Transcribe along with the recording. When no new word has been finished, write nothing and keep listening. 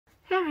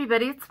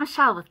everybody, it's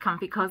Michelle with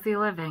Comfy Cozy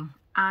Living.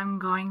 I'm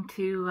going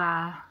to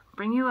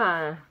bring you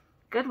a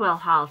Goodwill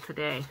haul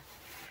today.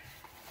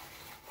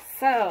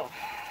 So,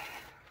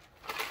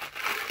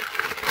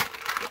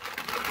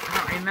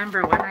 I don't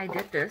remember when I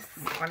did this,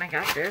 when I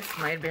got this.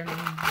 Might have been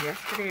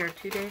yesterday or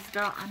 2 days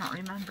ago. I don't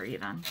remember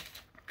even.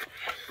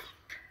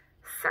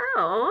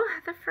 So,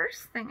 the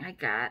first thing I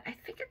got, I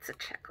think it's a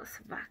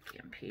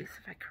Czechoslovakian piece,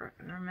 if I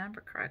remember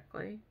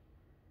correctly.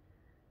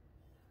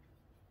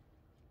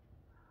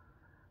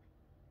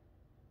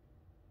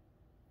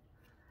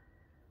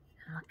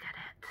 Look at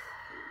it.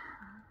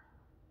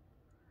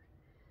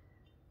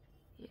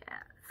 Yeah,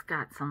 it's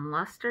got some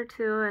luster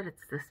to it.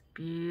 It's this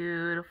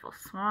beautiful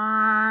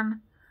swan.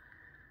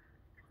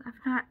 I've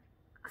not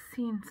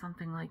seen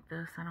something like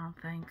this, I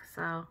don't think.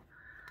 So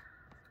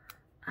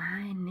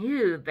I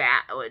knew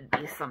that would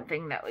be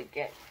something that would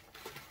get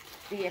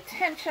the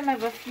attention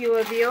of a few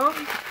of you.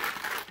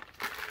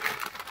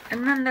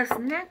 And then this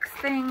next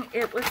thing,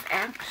 it was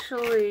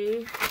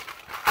actually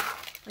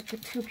like a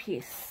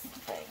two-piece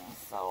thing.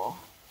 So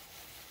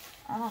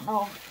I don't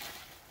know.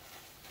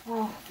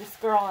 Oh, this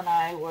girl and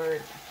I was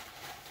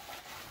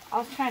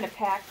trying to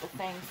pack the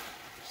things.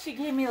 She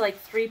gave me like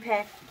 3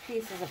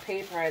 pieces of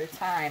paper at a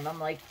time.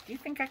 I'm like, do you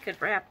think I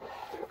could wrap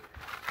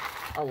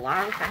a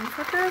lot of things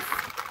with this?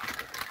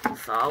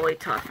 So I'll wait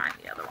till I find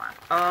the other one.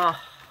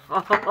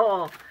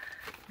 Oh,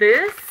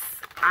 this,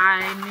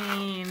 I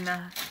mean,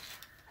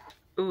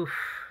 oof.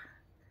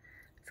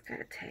 It's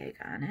got a tag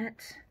on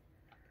it.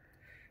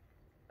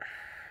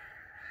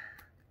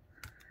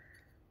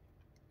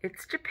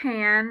 It's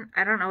Japan.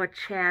 I don't know what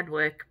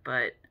Chadwick,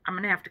 but I'm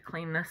going to have to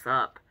clean this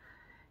up.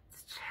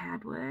 It's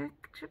Chadwick,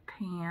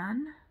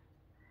 Japan.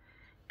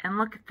 And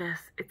look at this.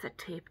 It's a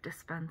tape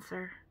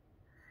dispenser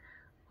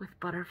with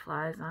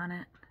butterflies on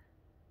it.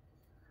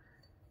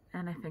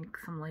 And I think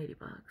some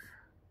ladybugs.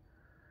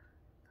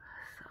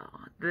 So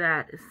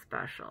that is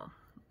special.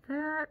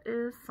 That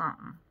is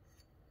something.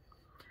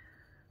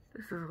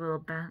 This is a little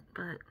bent,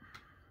 but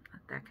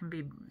that can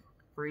be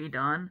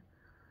redone.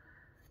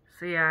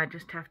 So yeah, I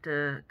just have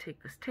to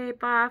take this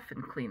tape off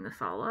and clean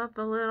this all up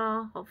a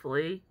little.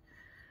 Hopefully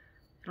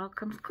it all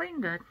comes clean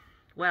good.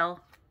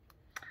 Well,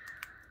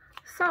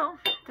 so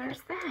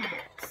there's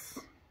that.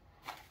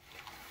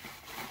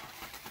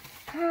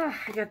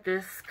 I got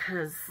this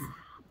because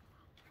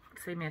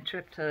it saved me a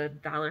trip to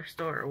dollar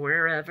store or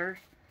wherever.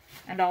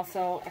 And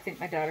also, I think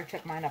my daughter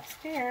took mine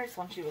upstairs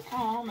when she was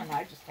home, and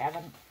I just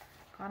haven't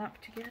gone up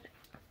to get it.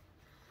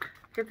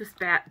 Get this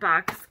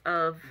box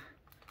of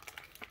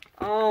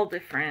all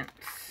different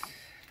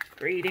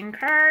greeting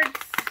cards,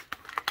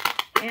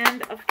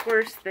 and of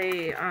course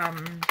they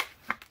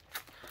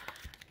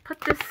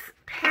put this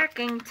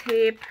packing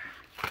tape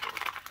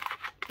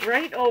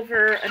right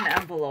over an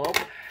envelope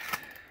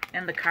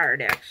and the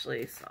card,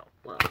 actually. So,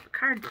 well, the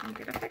card didn't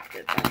get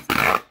affected. That's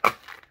good.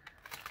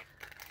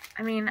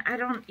 I mean, I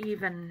don't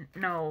even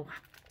know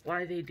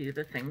why they do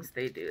the things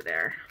they do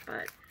there,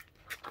 but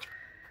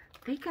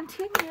they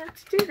continue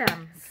to do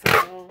them.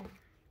 So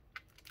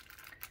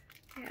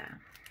yeah.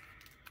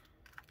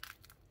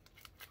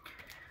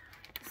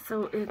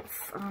 So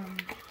it's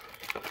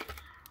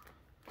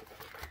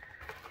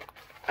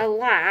a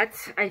lot,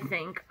 I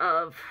think,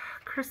 of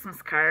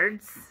Christmas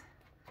cards.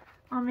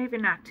 Well, maybe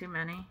not too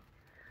many.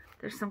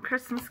 There's some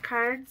Christmas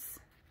cards,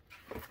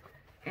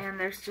 and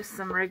there's just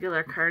some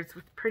regular cards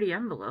with pretty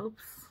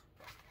envelopes.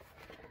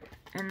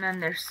 And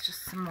then there's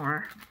just some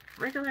more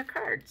regular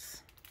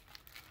cards.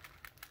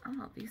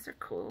 Oh, these are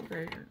cool.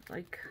 They're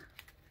like,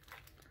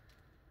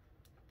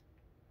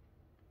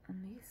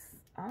 and these,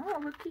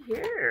 oh, looky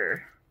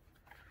here.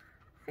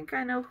 I think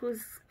I know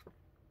whose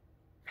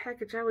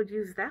package I would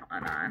use that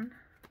one on.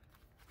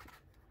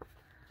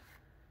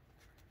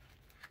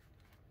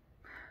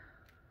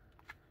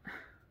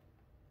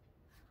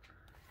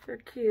 They're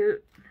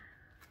cute.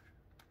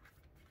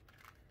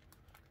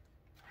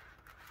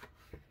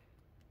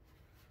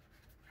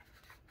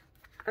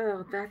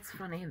 Oh, that's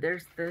funny.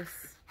 There's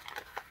this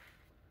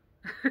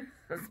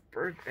this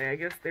birthday. I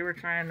guess they were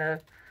trying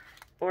to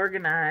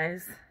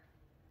organize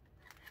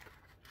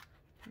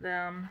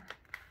them.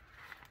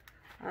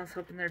 I was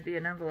hoping there'd be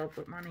an envelope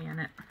with money in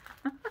it.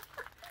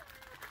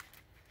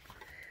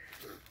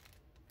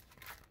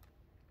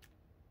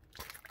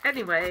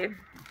 Anyway,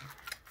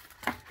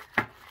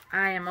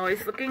 I am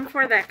always looking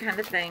for that kind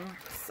of thing,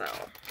 so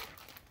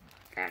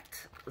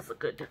that was a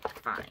good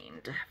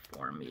find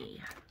for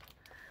me.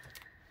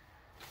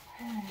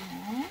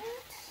 And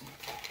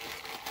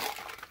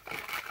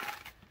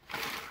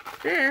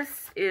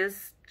this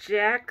is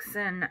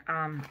Jackson,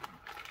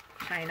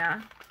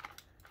 China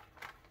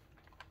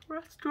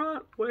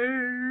restaurant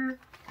wear.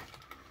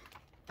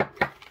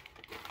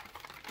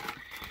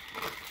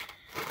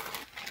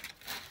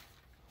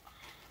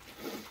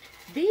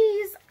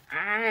 These,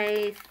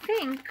 I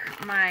think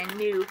my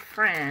new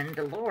friend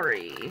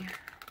Lori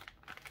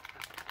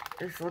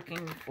is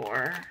looking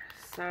for.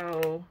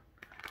 So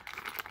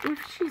if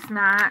she's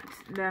not,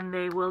 then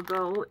they will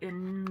go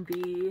in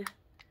the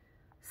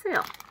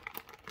sale.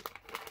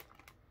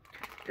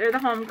 They're the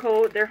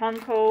Homeco. They're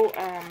Homeco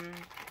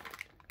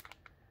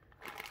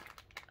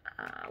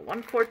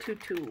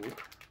 1422.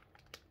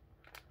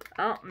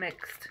 Oh,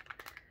 mixed.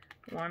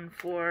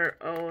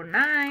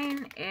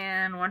 1409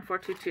 and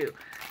 1422.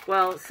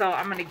 Well, so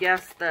I'm gonna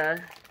guess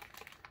the.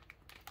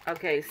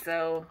 Okay,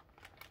 so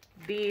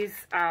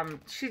these.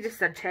 She just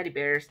said teddy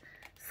bears.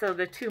 So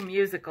the two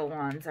musical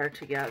ones are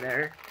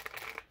together,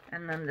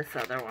 and then this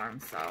other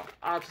one. So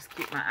I'll just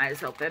keep my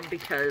eyes open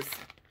because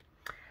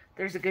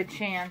there's a good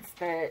chance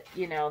that,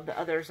 you know, the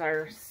others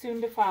are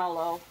soon to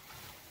follow.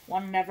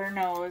 One never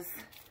knows.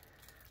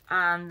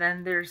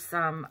 Then there's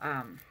some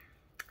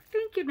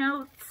thank you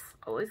notes.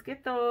 Always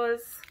get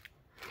those.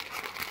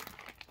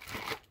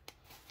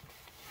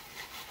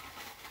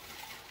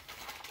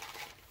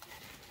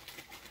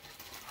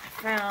 I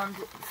found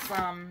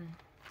some,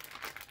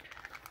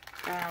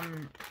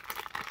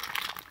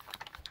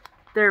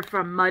 they're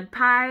from Mud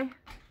Pie.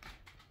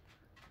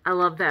 I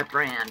love that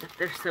brand.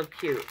 They're so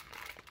cute.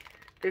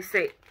 They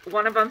say,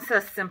 one of them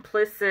says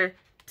Simplicity,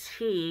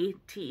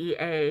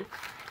 T-E-A,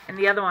 and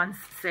the other ones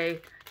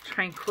say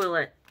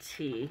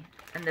Tranquility,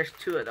 and there's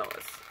two of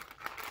those.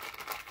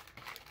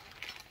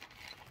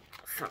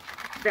 So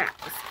that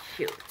was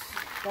cute.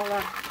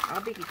 Well,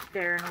 I'll be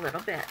there in a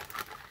little bit.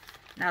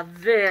 Now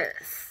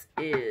this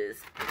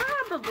is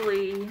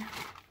probably,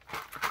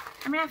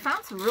 I mean, I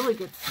found some really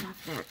good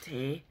stuff that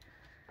day,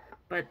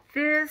 but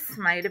this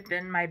might have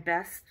been my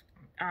best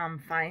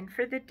find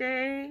for the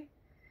day.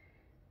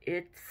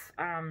 It's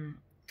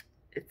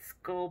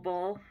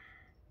Goodwill,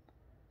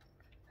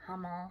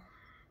 Hummel.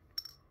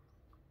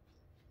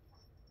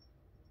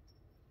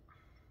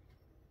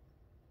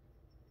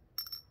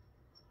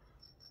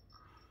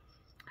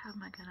 How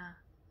am I gonna,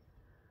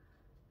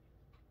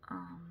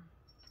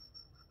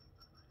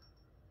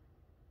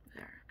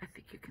 there, I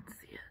think you can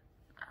see it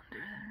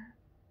under there.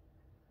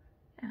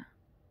 Yeah.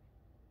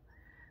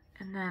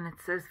 And then it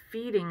says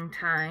feeding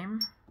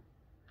time.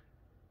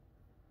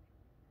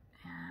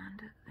 And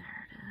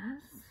there it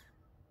is.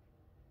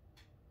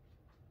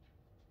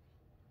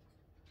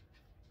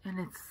 And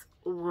it's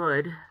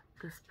wood,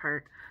 this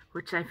part,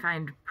 which I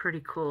find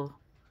pretty cool.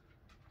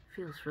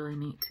 Feels really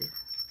neat too.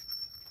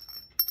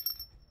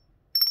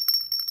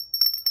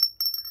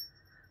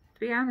 To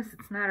be honest,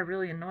 it's not a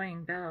really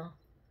annoying bell.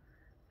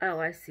 Oh,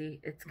 I see.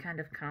 It's kind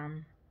of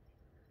calm.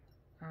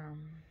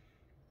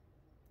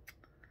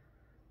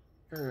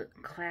 The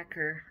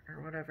clacker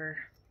or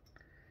whatever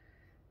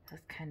has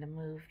kind of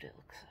moved, it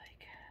looks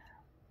like.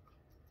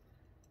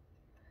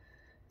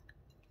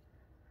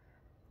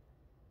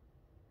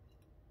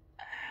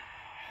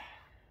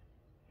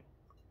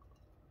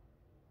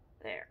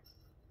 There.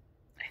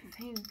 I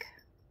think.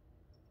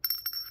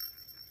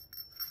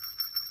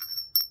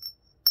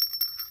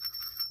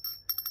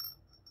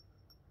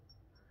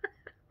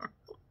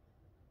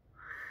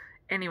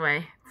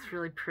 Anyway, it's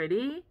really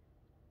pretty.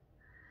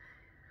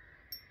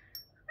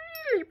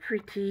 Really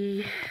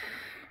pretty.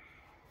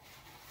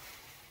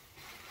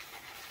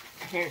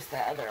 Here's the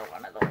other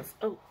one of those.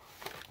 Oh,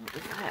 what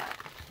is that?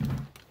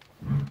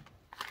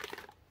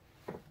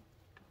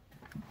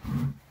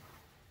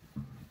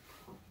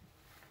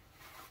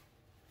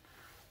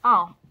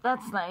 Oh,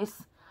 that's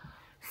nice.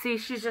 See,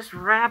 she's just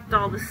wrapped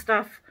all the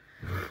stuff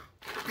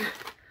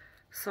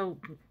so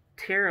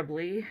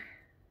terribly.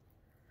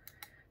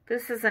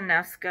 This is a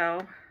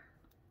Nesco.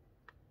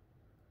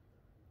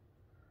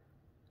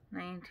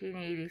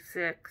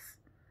 1986.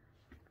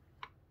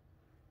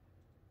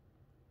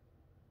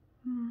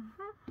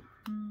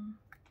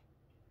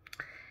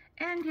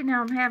 And you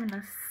know, I'm having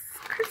a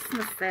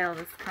Christmas sale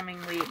this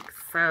coming week,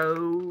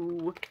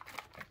 so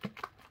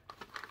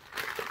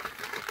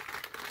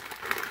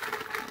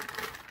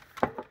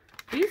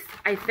these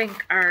I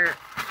think are,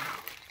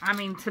 I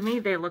mean, to me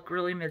they look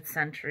really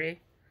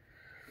mid-century.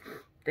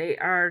 They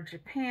are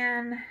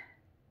Japan.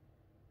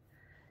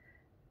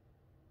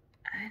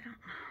 I don't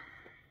know.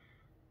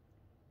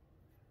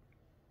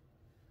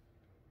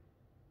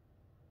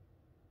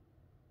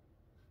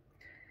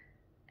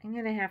 I'm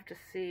gonna have to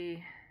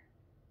see.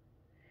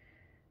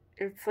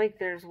 It's like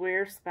there's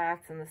wear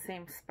spots in the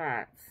same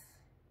spots.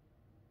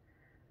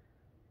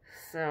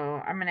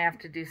 So I'm gonna have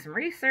to do some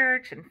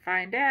research and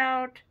find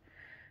out.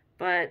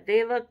 But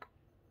they look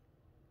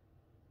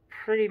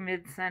pretty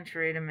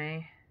mid-century to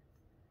me.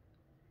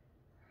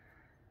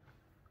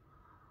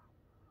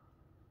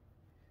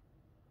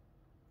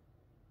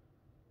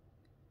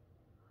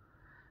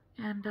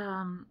 And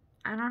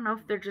I don't know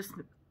if they're just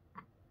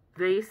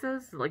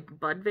vases, like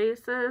bud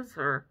vases,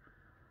 or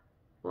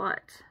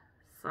what.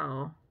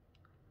 So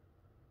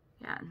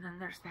yeah, and then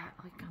there's that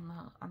like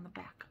on the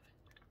back of it.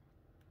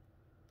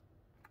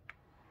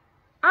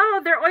 Oh,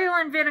 they're oil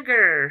and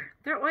vinegar.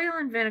 They're oil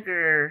and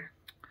vinegar.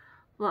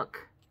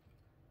 Look.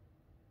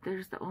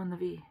 There's the O and the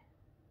V.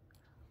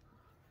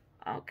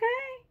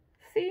 Okay.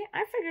 See,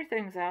 I figure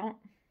things out.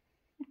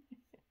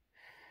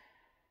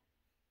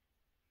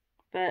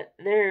 But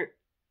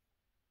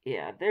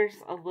yeah, there's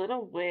a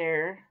little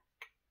wear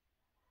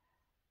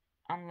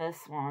on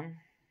this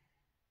one.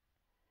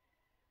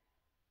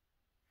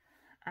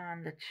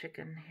 on the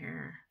chicken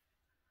here.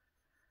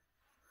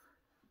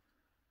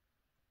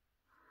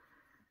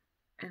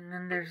 And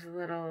then there's a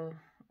little,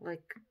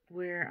 like,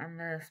 wear on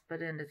this,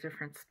 but in a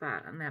different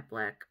spot on that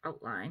black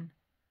outline.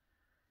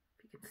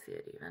 If you can see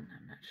it even,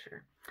 I'm not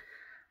sure.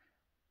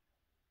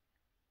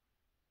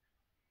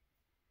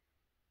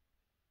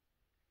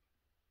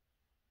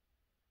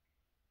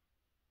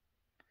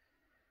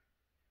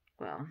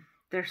 Well,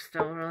 they're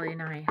still really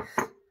nice.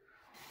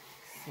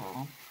 So,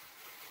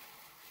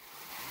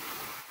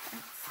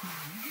 that's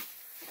nice.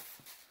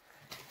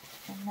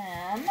 And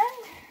then,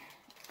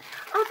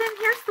 oh, then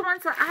here's the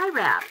ones that I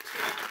wrapped.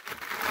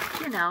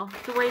 You know,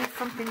 the way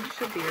something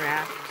should be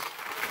wrapped.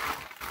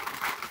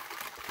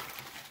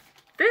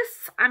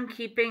 This I'm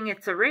keeping.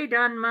 It's a Ray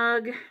Dunn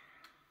mug.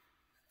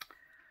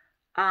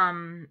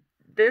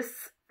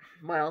 This,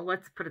 well,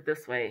 let's put it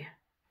this way.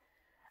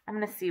 I'm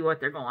going to see what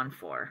they're going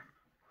for.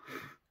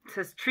 It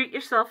says, treat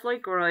yourself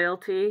like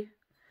royalty.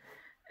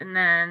 And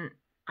then,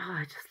 oh,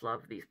 I just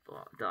love these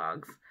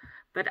dogs.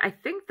 But I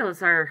think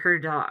those are her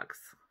dogs.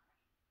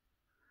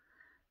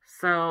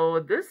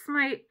 So this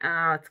might,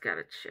 it's got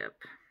a chip.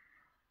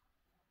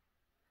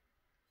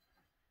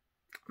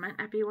 Might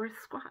not be worth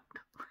squat.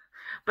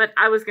 But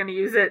I was going to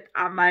use it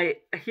on my,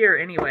 here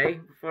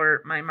anyway,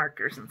 for my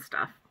markers and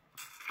stuff.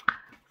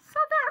 So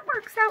that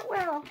works out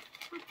well.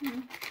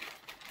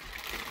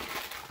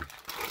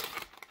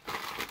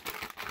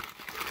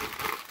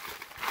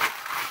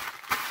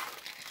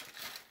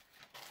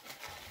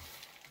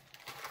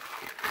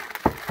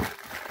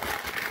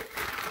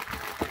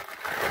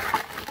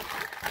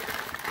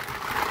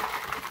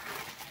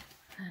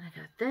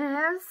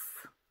 This,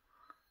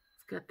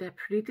 it's got that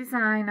pretty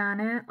design on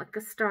it, like a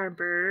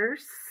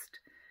starburst,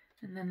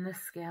 and then the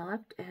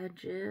scalloped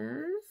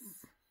edges.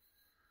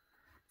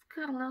 It's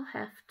got a little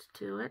heft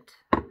to it.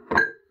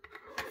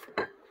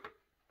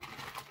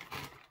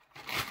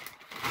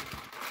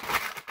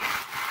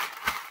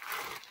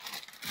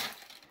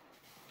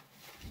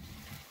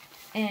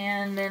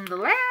 And then the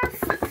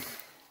last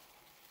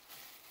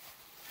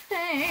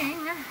thing,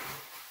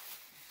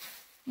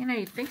 you know,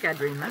 you'd think I'd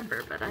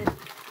remember, but I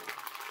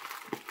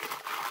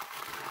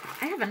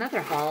have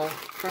another haul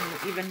from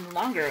even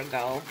longer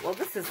ago. Well,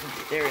 this isn't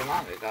very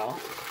long ago,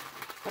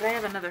 but I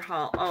have another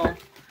haul. Oh,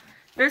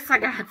 this I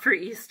got for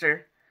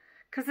Easter,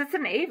 because it's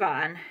an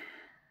Avon.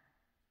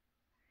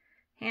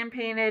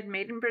 Hand-painted,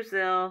 made in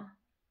Brazil,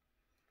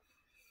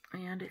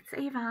 and it's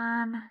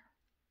Avon.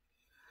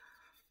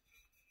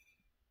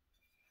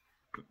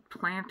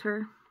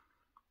 Planter.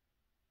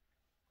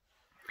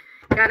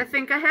 Gotta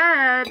think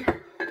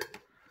ahead.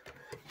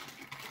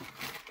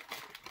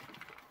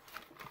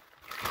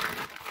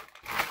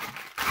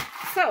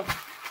 So,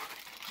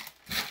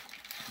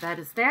 that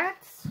is that.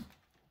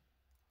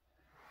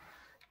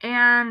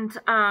 And,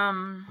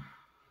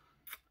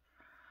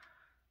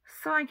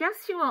 so I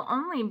guess you will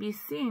only be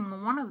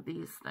seeing one of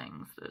these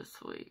things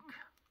this week.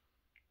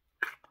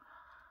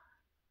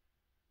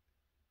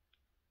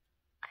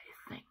 I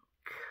think.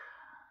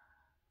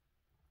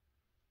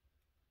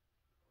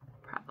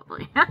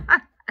 Probably.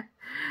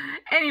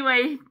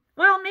 Anyway,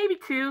 well, maybe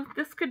two.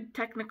 This could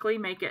technically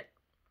make it.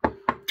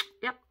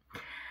 Yep.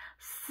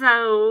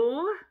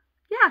 So,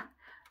 yeah.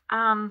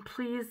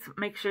 Please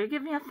make sure you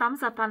give me a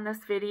thumbs up on this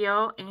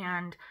video,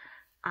 and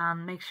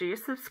make sure you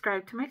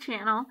subscribe to my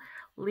channel.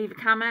 Leave a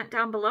comment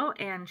down below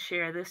and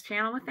share this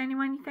channel with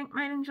anyone you think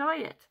might enjoy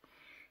it.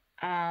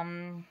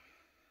 And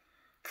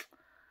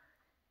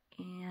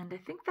I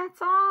think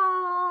that's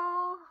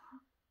all.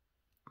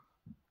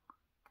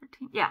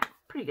 13, yeah,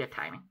 pretty good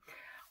timing.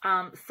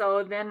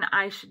 So then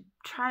I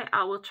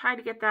will try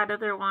to get that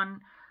other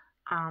one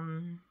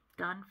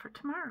done for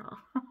tomorrow.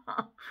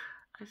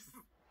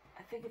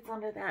 I think it's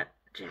under that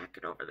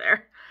jacket over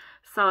there.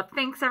 So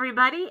thanks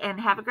everybody,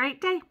 and have a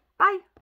great day. Bye.